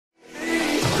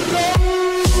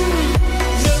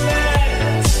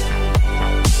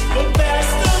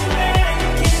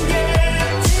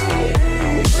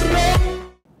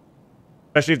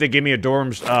Especially if they give me a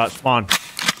dorm spawn.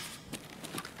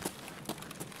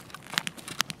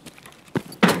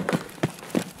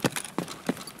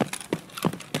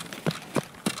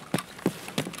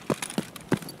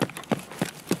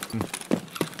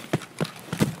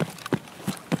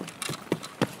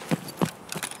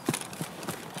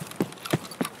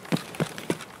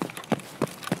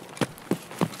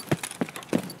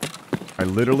 I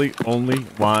literally only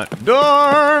want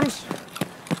dorms!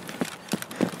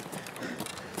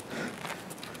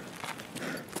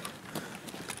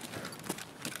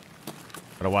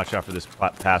 Gotta watch out for this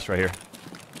pass right here.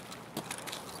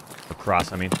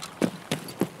 Across, I mean.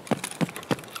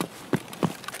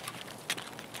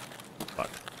 Fuck.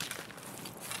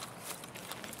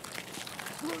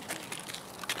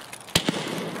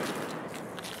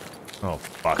 Oh,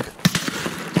 fuck.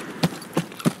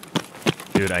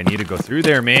 Dude, I need to go through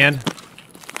there, man.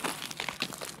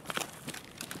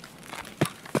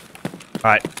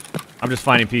 Alright. I'm just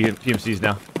finding PMCs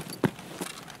now.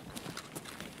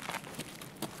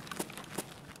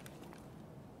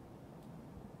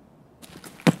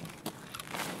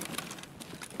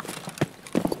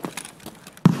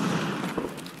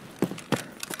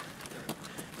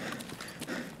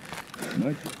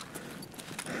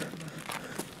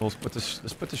 Well,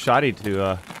 let's put the shoddy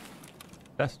to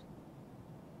test.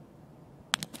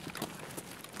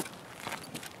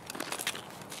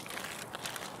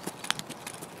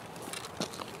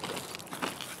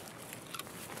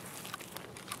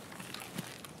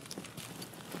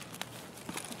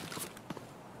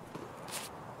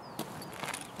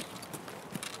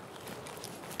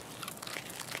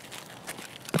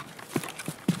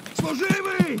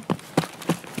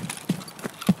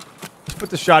 Put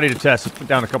the shoddy to test. Let's put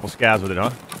down a couple scabs with it, huh?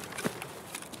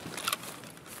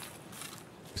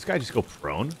 This guy just go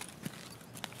prone?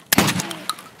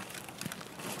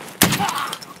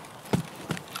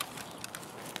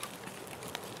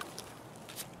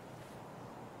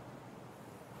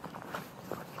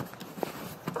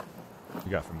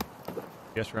 You got from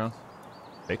guess rounds?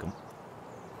 Take them.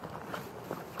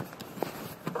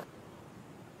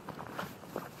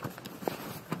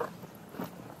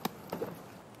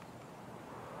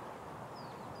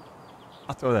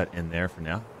 I'll throw that in there for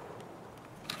now.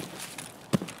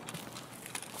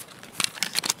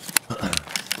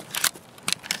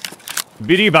 The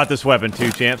beauty about this weapon too,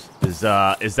 champs, is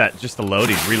that just the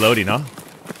loading, reloading, huh?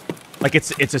 Like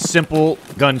it's a simple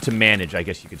gun to manage, I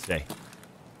guess you could say.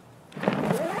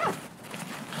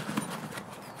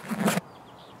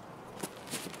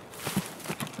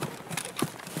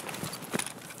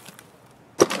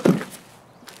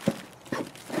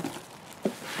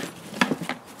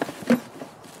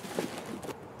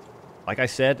 Like I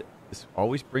said, this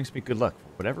always brings me good luck. For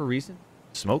whatever reason,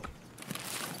 smoke.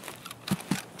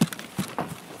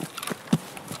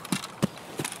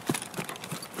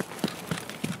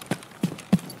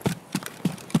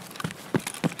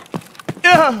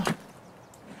 Yeah.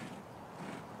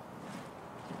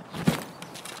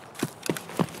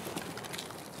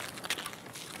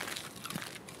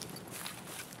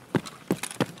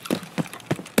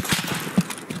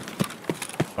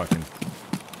 Fucking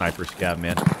sniper scab,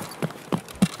 man.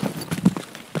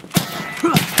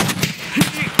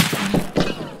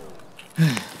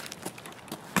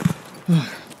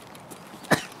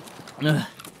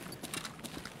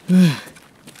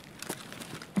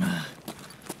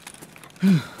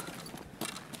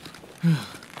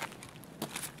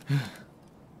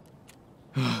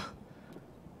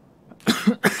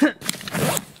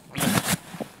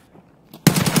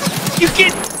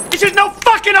 There's no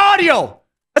fucking audio!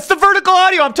 That's the vertical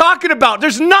audio I'm talking about.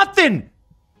 There's nothing!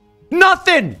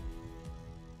 Nothing!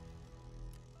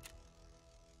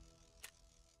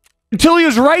 Until he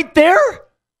was right there?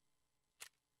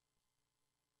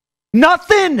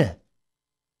 Nothing!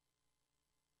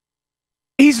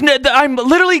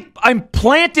 I'm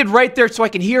planted right there so I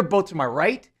can hear both to my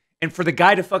right, and for the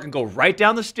guy to fucking go right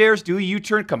down the stairs, do a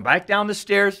U-turn, come back down the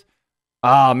stairs.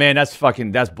 Oh, man,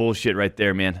 that's bullshit right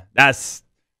there, man. That's...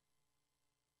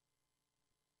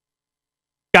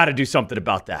 Gotta do something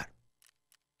about that.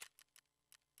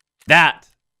 That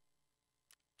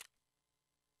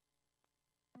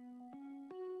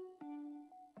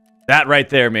right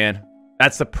there, man.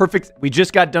 That's the perfect... We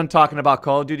just got done talking about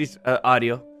Call of Duty's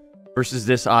audio versus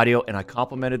this audio, and I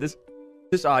complimented this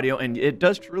audio, and it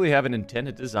does truly have an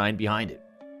intended design behind it.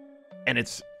 And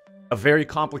it's a very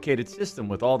complicated system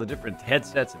with all the different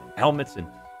headsets and helmets and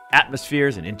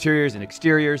atmospheres and interiors and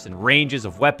exteriors and ranges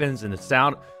of weapons and the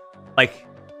sound. Like,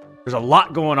 There's a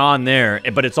lot going on there,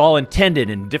 but it's all intended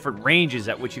in different ranges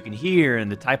at which you can hear,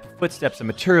 and the type of footsteps and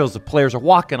materials the players are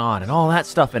walking on, and all that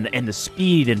stuff, and the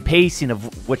speed and pacing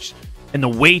of which, and the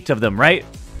weight of them, right?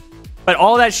 But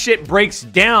all that shit breaks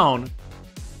down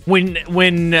when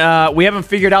we haven't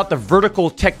figured out the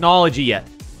vertical technology yet.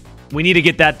 We need to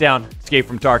get that down. Escape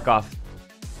from Tarkov.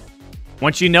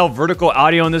 Once you know vertical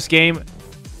audio in this game,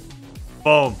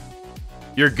 boom,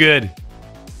 you're good.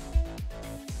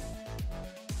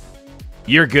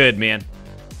 You're good, man.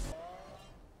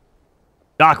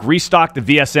 Doc, restock the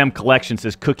VSM collection,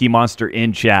 says Cookie Monster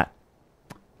in chat.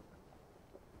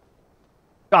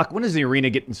 Doc, when is the arena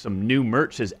getting some new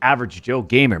merch, says Average Joe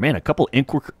Gamer? Man, a couple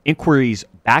inquiries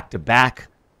back to back.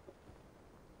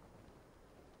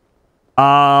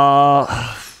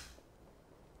 God,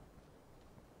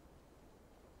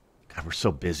 we're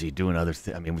so busy doing other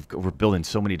things. I mean, we're building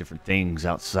so many different things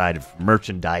outside of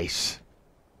merchandise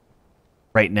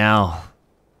right now.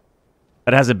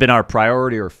 That hasn't been our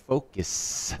priority or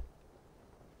focus.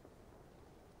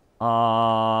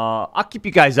 I'll keep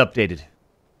you guys updated.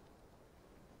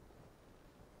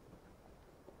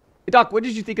 Hey, Doc, what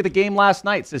did you think of the game last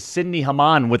night? Says Sydney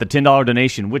Haman with a $10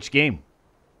 donation. Which game?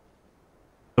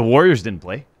 The Warriors didn't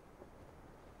play.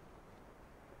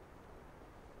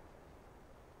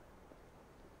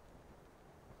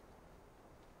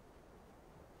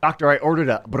 Doctor, I ordered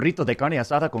a burrito de carne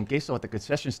asada con queso at the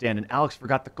concession stand, and Alex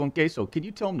forgot the con queso. Can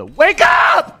you tell him to wake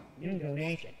up? New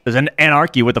donation. There's an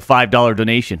Anarchy with a $5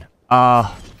 donation.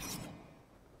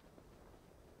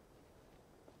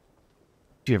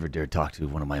 Did you ever dare talk to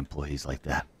one of my employees like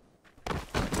that?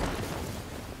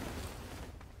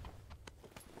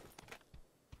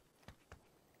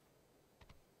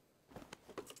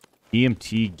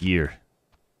 EMT gear.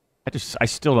 I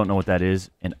still don't know what that is,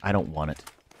 and I don't want it.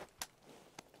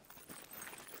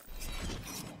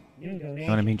 You know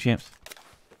what I mean, champs?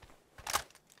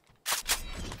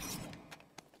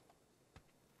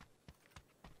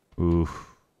 Ooh.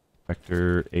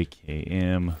 Vector,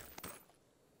 AKM.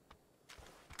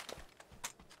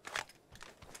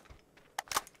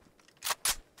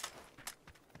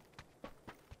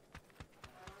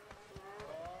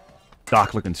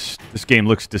 Doc looking... This game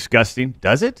looks disgusting.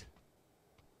 Does it?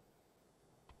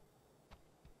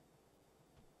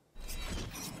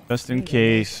 Just in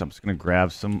case, I'm just gonna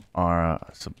grab some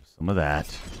of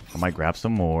that. I might grab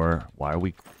some more. Why are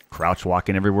we crouch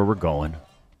walking everywhere we're going?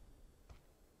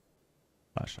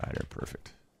 Flash hider,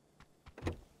 perfect.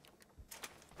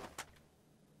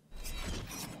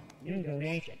 New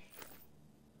donation.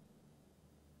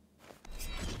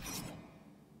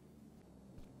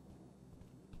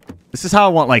 This is how I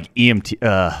want like EMT.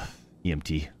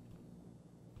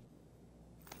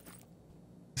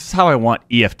 This is how I want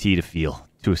EFT to feel.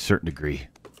 To a certain degree.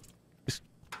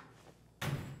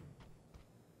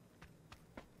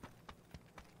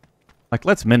 Like,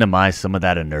 let's minimize some of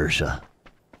that inertia.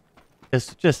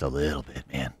 Just a little bit,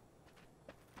 man.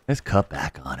 Let's cut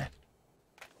back on it.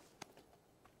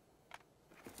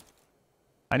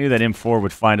 I knew that M4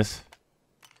 would find us.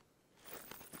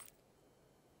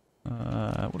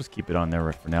 We'll just keep it on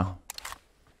there for now.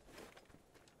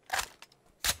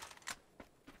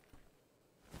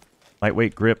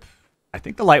 Lightweight grip. I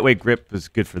think the lightweight grip is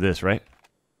good for this, right?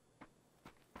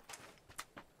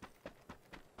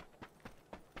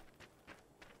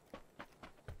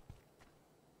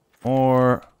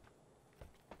 Or...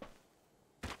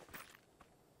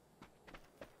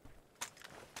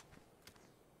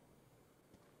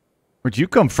 Where'd you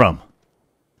come from?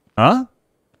 Huh?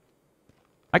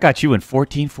 I got you in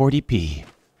 1440p.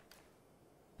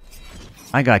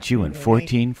 I got you in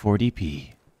 1440p.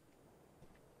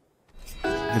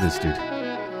 Look at this dude.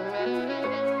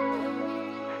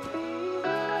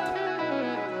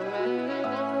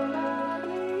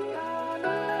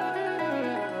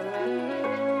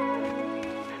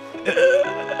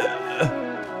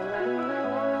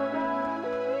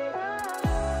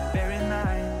 Bear in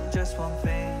mind just one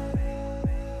thing.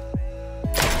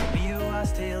 You are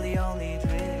still the only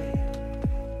dream.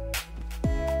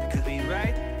 It could be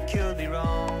right, could be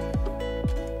wrong.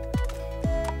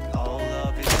 All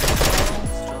of it is so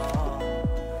strong.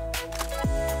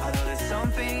 I know there's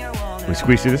something I want. We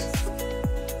squeeze through this?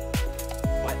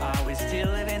 Why are we still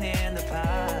living in the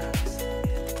past?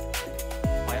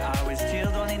 Why are we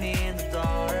still running in the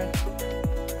dark?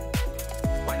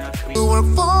 Why not scream? We were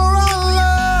for our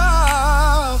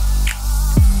love.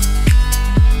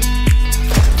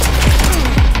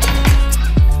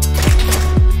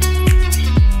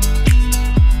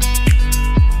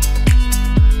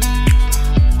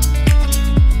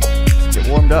 Get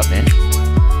warmed up, man.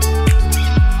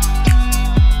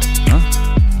 Huh?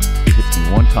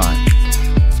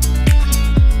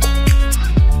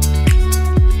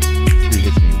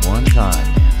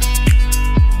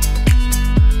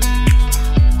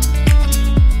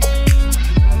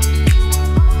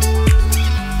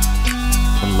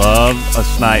 love a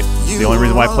snipe. The only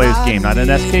reason why I play this game, not an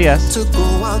SKS. To go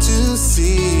out to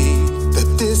see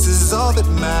that this is all that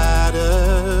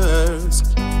matters.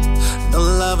 No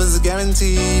love is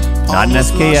guaranteed. Not an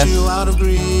Almost SKS. lost you out of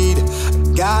greed.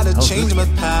 Gotta change my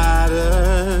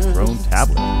pattern. Drone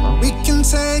tablet. Oh. We can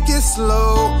take it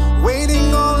slow,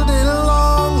 waiting all day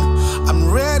long.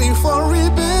 I'm ready for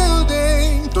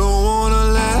rebuilding. Don't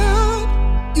wanna let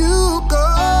you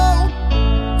go.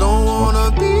 Don't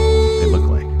wanna be. They look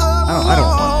like. I don't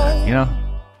want that, you know?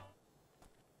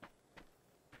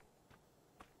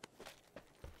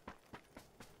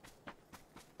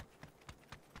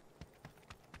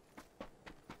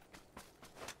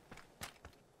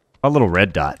 A little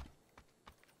red dot.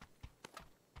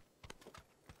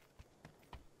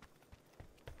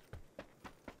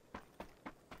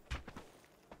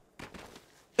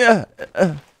 Yeah.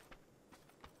 How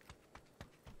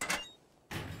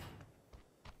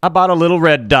about a little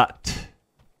red dot?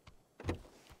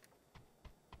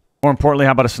 More importantly,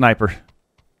 how about a sniper? Should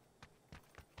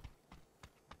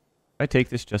I take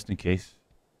this just in case?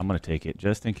 I'm going to take it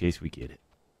just in case we get it.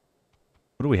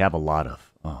 What do we have a lot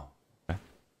of? Oh, okay.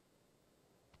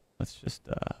 Let's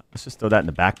just throw that in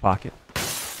the back pocket.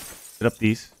 Set up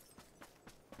these.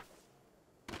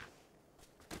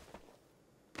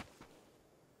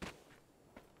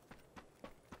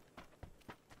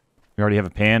 We already have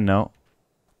a pan? No.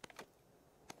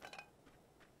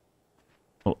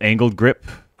 Little angled grip.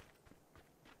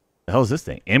 The hell is this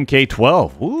thing?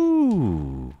 MK12.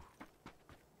 Woo.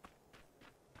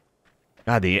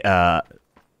 God, the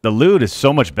loot is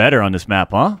so much better on this map,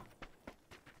 huh?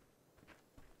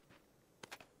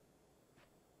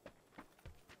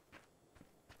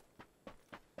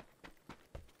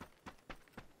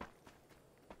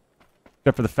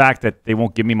 Except for the fact that they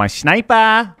won't give me my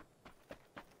sniper.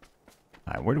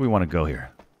 All right, where do we want to go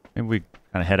here? Maybe we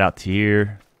kind of head out to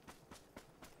here.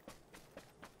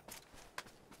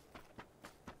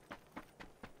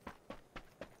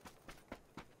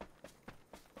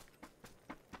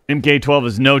 MK12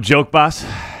 is no joke, boss.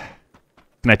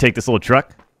 Can I take this little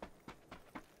truck?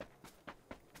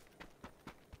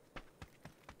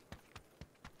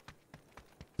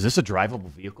 Is this a drivable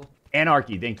vehicle?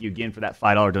 Anarchy, thank you again for that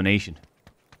 $5 donation.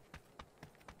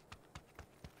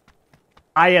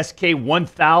 ISK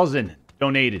 1000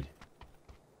 donated.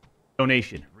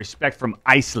 Donation. Respect from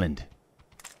Iceland.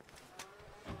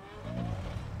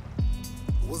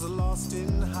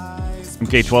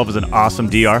 MK12 is an awesome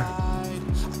DR.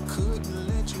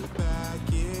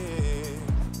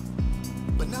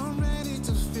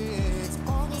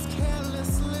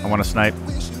 I want to snipe.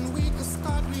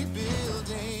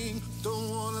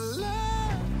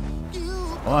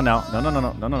 Hold on now.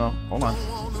 No. Hold on.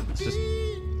 Let's just...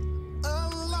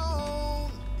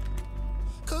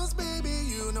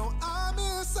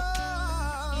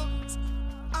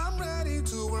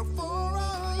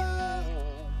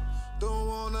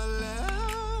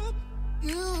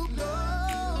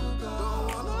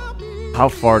 How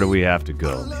far do we have to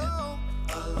go, man?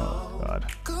 Oh, God.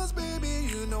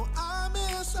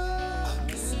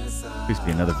 Please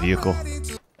be another vehicle.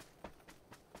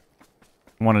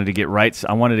 I wanted to get right.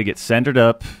 I wanted to get centered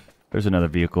up. There's another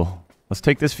vehicle. Let's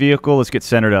take this vehicle. Let's get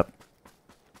centered up.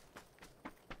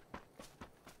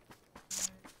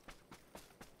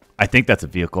 I think that's a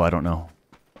vehicle. I don't know.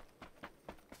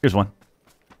 Here's one.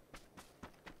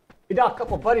 Hey, Doc, a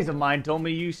couple of buddies of mine told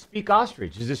me you speak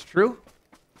ostrich. Is this true?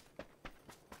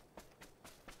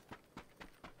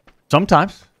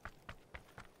 Sometimes.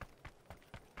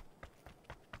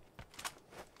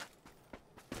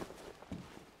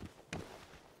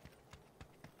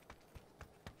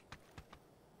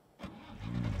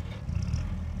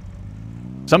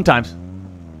 Sometimes.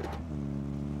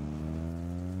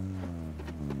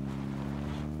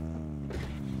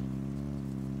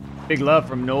 Big love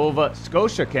from Nova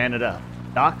Scotia, Canada.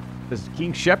 Doc, this is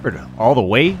King Shepherd, all the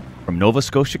way from Nova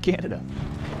Scotia, Canada.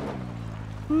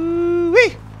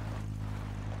 Woo-wee.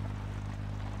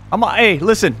 Hey,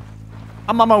 listen.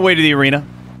 I'm on my way to the arena.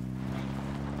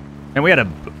 And we had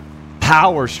a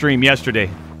power stream yesterday.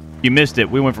 You missed it.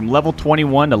 We went from level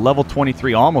 21 to level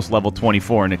 23, almost level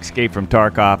 24, and escaped from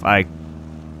Tarkov. I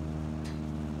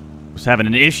was having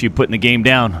an issue putting the game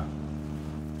down.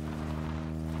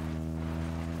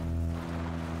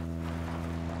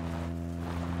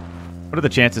 What are the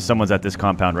chances someone's at this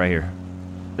compound right here?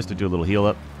 Just to do a little heal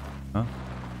up. Huh?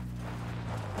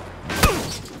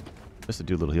 Just to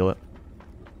do a little heal up.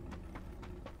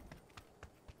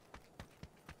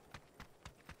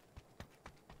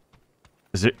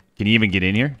 Is it? Can you even get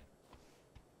in here?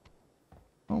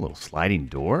 Oh, a little sliding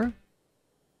door.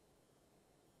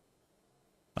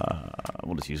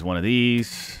 We'll just use one of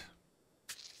these.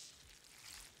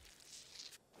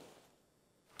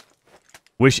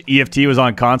 Wish EFT was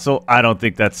on console. I don't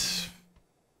think that's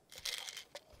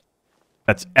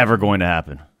ever going to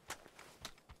happen.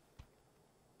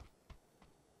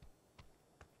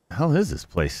 The hell is this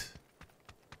place?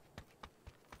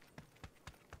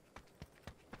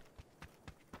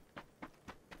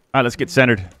 All right, let's get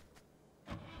centered.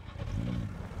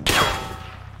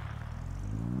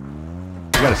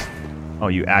 Oh,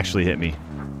 you actually hit me.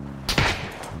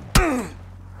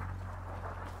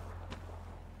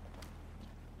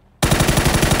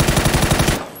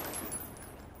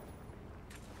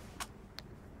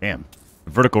 Damn.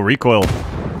 Vertical recoil.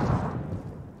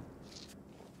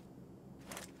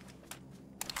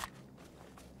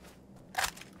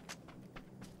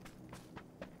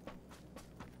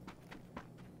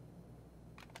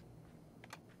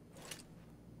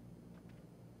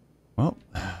 Well,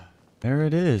 there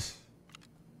it is.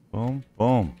 Boom,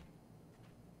 boom.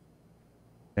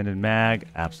 Extended mag,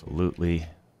 absolutely.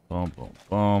 Boom, boom,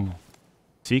 boom.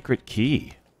 Secret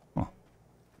key. Huh.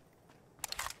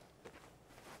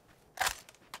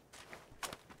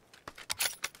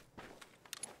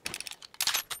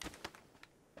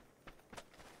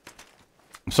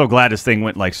 I'm so glad this thing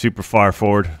went like super far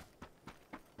forward.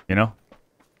 You know?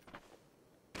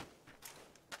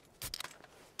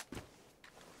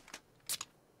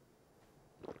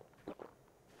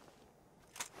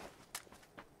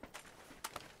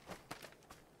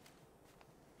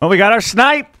 Well, we got our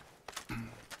snipe.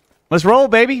 Let's roll,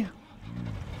 baby.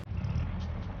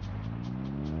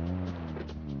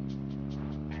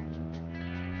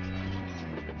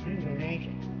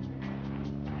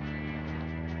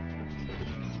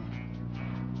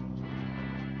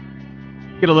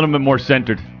 Get a little bit more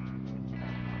centered.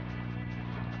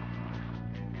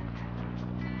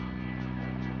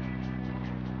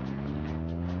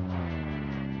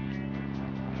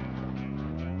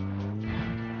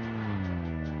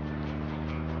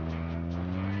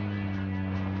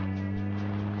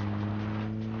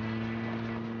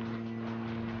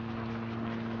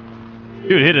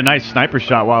 Dude, hit a nice sniper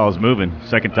shot while I was moving.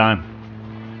 Second time.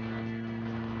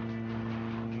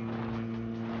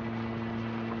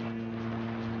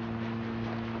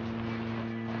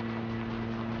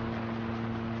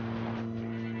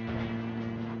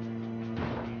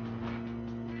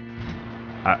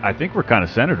 I think we're kind of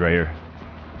centered right here.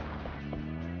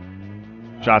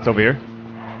 Shots over here.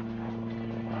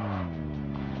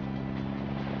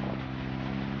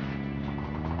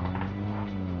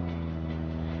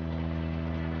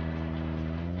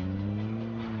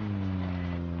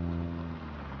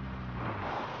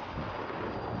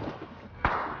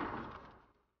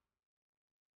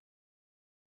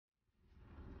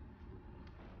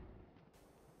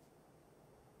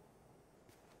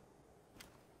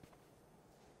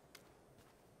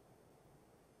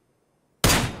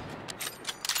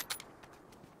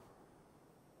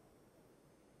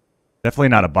 Definitely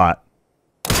not a bot.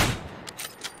 How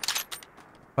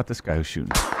about this guy who's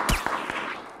shooting? How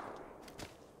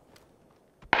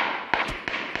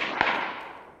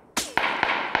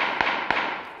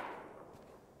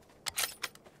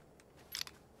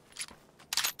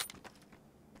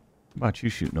about you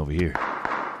shooting over here?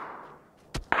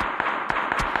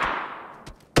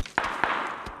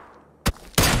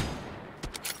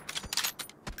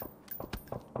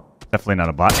 Definitely not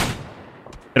a bot.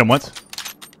 Hit him once.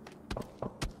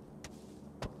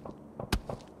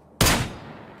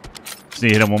 Just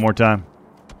need to hit him one more time.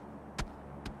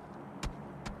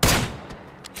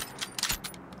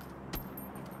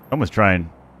 Almost trying.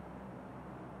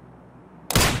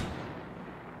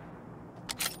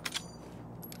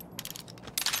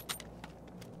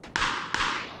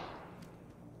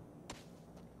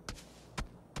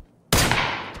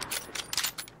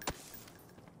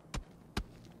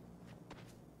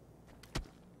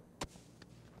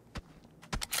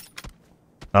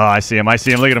 Oh, I see him. I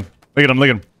see him. Look at him. Look at him. Look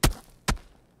at him.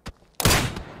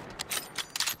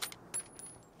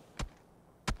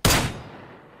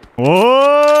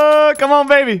 Whoa! Come on,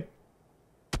 baby.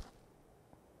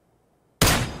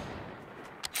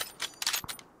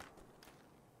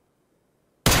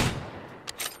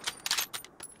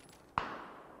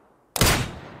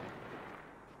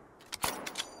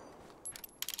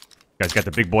 Guys got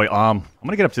the big boy arm. I'm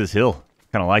gonna get up to this hill.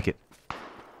 Kind of like it.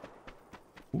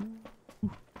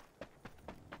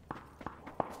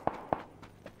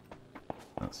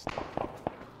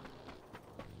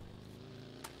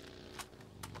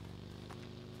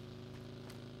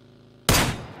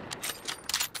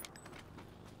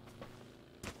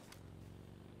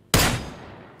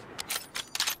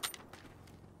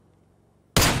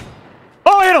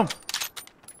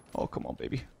 come on,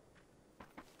 baby.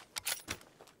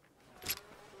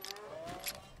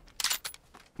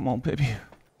 Come on, baby.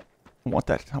 I want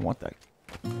that. I want that.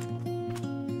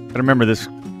 Gotta remember this.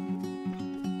 And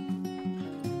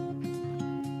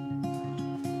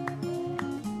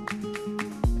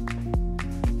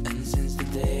since the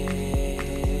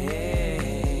day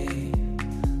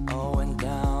all went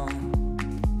down,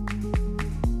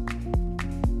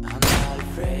 I'm not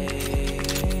afraid.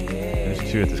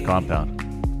 There's 2 at this compound.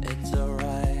 It's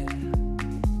alright.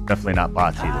 Definitely not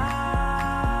bots either.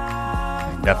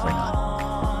 Definitely not.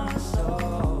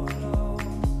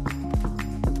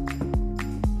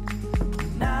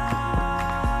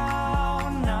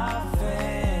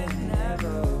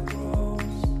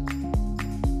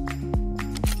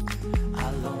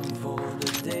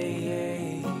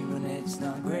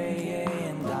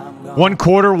 One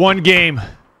quarter, one game.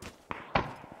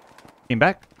 Came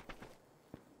back.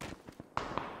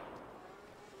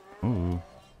 Ooh.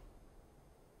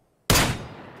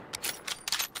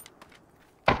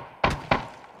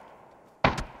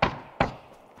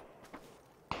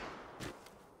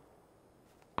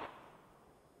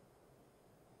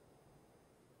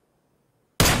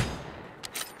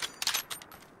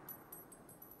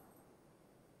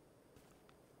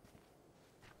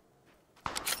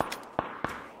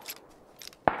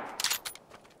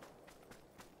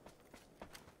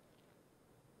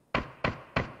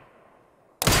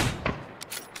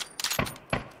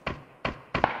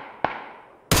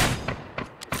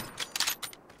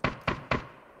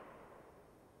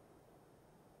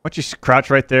 Why don't you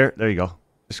crouch right there? There you go.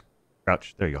 Just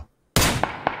crouch. There you go.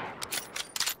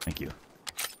 Thank you. Look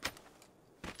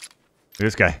at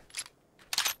this guy.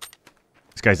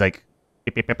 This guy's like...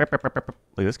 Look at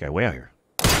this guy way out here.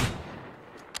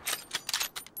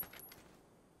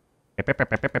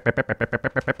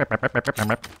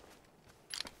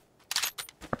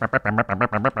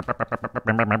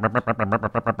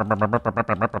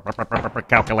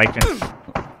 Calculation.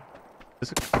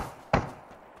 This is...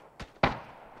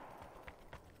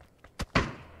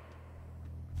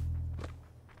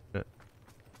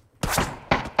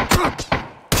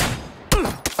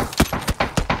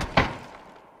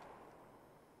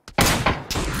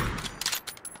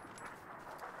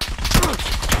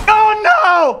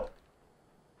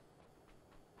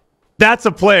 That's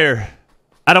a player.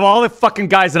 Out of all the fucking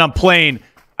guys that I'm playing,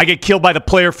 I get killed by the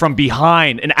player from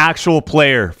behind. An actual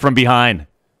player from behind.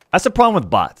 That's the problem with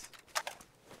bots.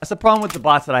 That's the problem with the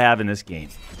bots that I have in this game.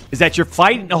 Is that you're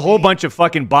fighting a whole bunch of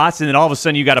fucking bots and then all of a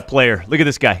sudden you got a player. Look at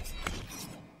this guy.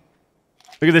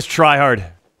 Look at this tryhard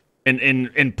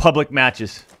in public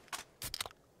matches.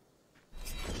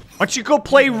 Why don't you go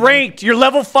play ranked? You're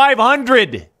level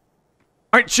 500.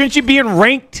 Shouldn't you be in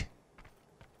ranked?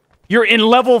 You're in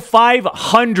level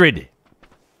 500.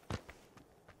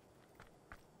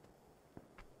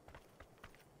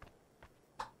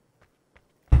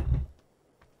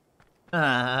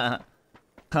 I'm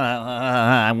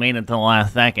waiting until the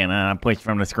last second. I pushed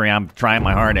from the screen. I'm trying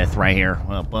my hardest right here.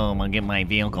 Well, boom, I'll get my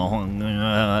vehicle.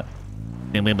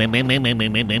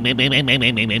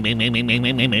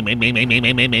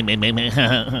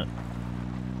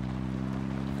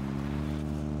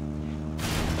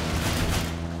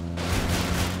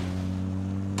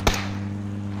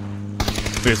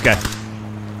 Look at this guy.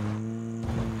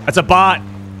 That's a bot. You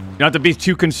don't have to be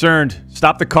too concerned.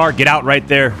 Stop the car. Get out right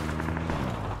there.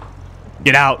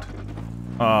 Get out.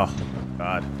 Oh,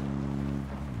 God.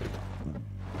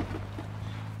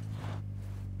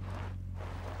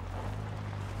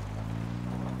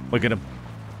 Look at him.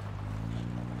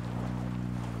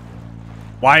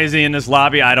 Why is he in this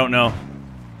lobby? I don't know.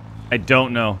 I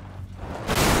don't know.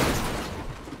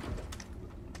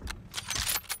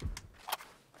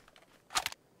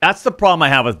 That's the problem I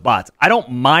have with bots. I don't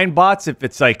mind bots if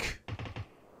it's like...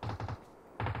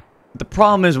 The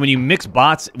problem is when you mix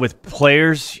bots with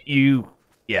players,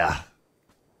 yeah.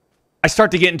 I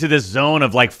start to get into this zone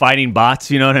of like fighting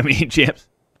bots, you know what I mean, champs?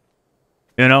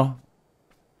 You know?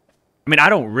 I mean, I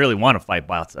don't really want to fight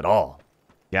bots at all.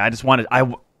 Yeah, I just want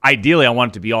to... Ideally, I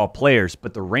want it to be all players,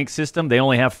 but the rank system, they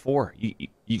only have 4.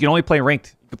 You can only play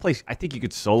ranked. You can play... I think you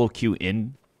could solo queue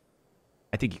in.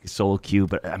 I think you could solo queue,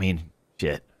 but I mean,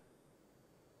 shit.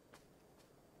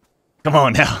 Come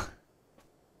on now.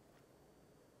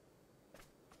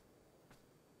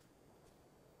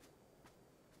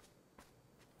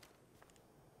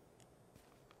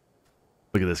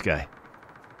 Look at this guy.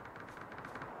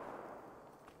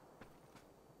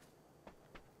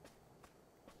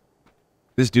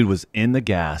 This dude was in the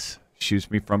gas, shoots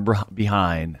me from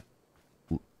behind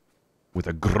with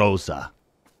a Groza.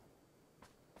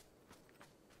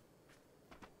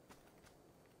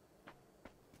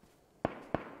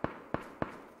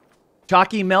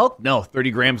 chalky milk? No,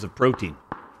 30 grams of protein.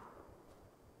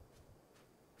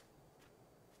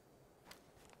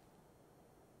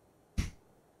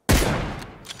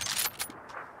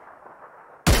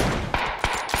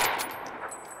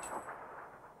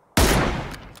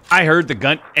 I heard the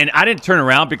gun, and I didn't turn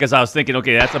around because I was thinking,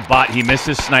 okay, that's a bot. He missed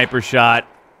his sniper shot.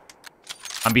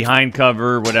 I'm behind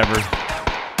cover, whatever.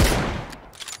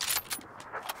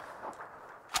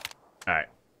 All right.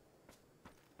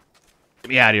 Get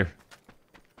me out of here.